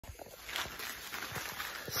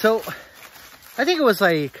So I think it was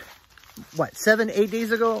like, what, 7-8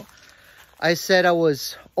 days ago, I said I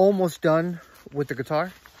was almost done with the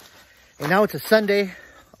guitar. And now it's a Sunday.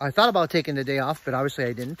 I thought about taking the day off, but obviously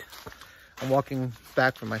I didn't. I'm walking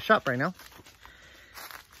back from my shop right now.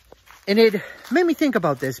 And it made me think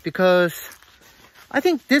about this because I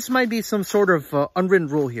think this might be some sort of unwritten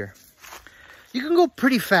rule here. You can go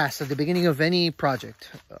pretty fast at the beginning of any project,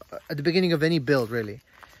 at the beginning of any build, really.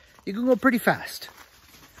 You can go pretty fast.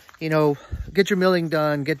 You know, get your milling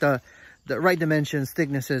done, get the right dimensions,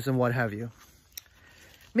 thicknesses, and what have you.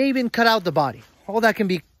 Maybe even cut out the body. All that can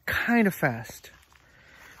be kind of fast.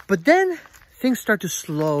 But then things start to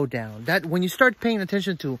slow down. That when you start paying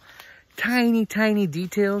attention to tiny, tiny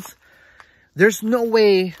details, there's no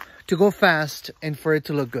way to go fast and for it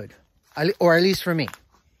to look good. Or at least for me.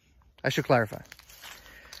 I should clarify.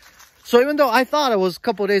 So even though I thought I was a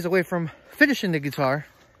couple of days away from finishing the guitar,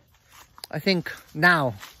 I think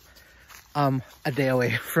now I'm a day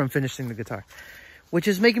away from finishing the guitar. Which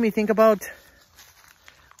is making me think about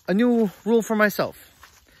a new rule for myself.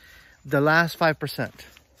 The last 5%.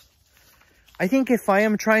 I think if I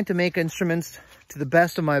am trying to make instruments to the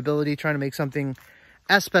best of my ability, trying to make something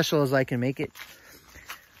as special as I can make it,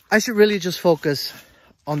 I should really just focus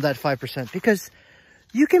on that 5%. Because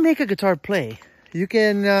you can make a guitar play. You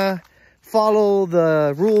can follow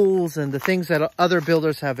the rules and the things that other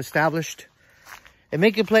builders have established and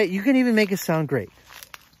make it play. You can even make it sound great.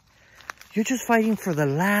 You're just fighting for the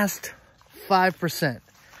last 5%.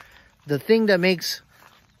 The thing that makes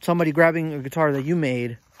somebody grabbing a guitar that you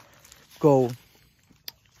made go,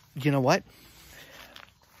 you know what?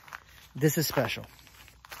 This is special.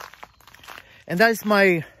 And that's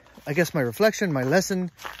my, I guess, my reflection, my lesson.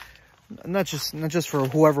 Not just for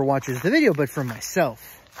whoever watches the video, but for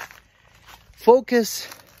myself. Focus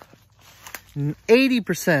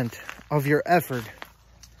 80% of your effort,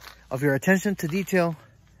 of your attention to detail,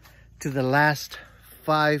 to the last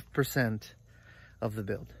 5% of the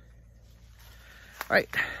build. All right,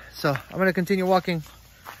 so I'm gonna continue walking.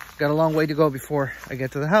 Got a long way to go before I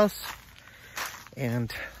get to the house.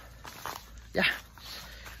 And yeah,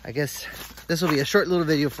 I guess this will be a short little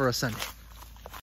video for a Sunday.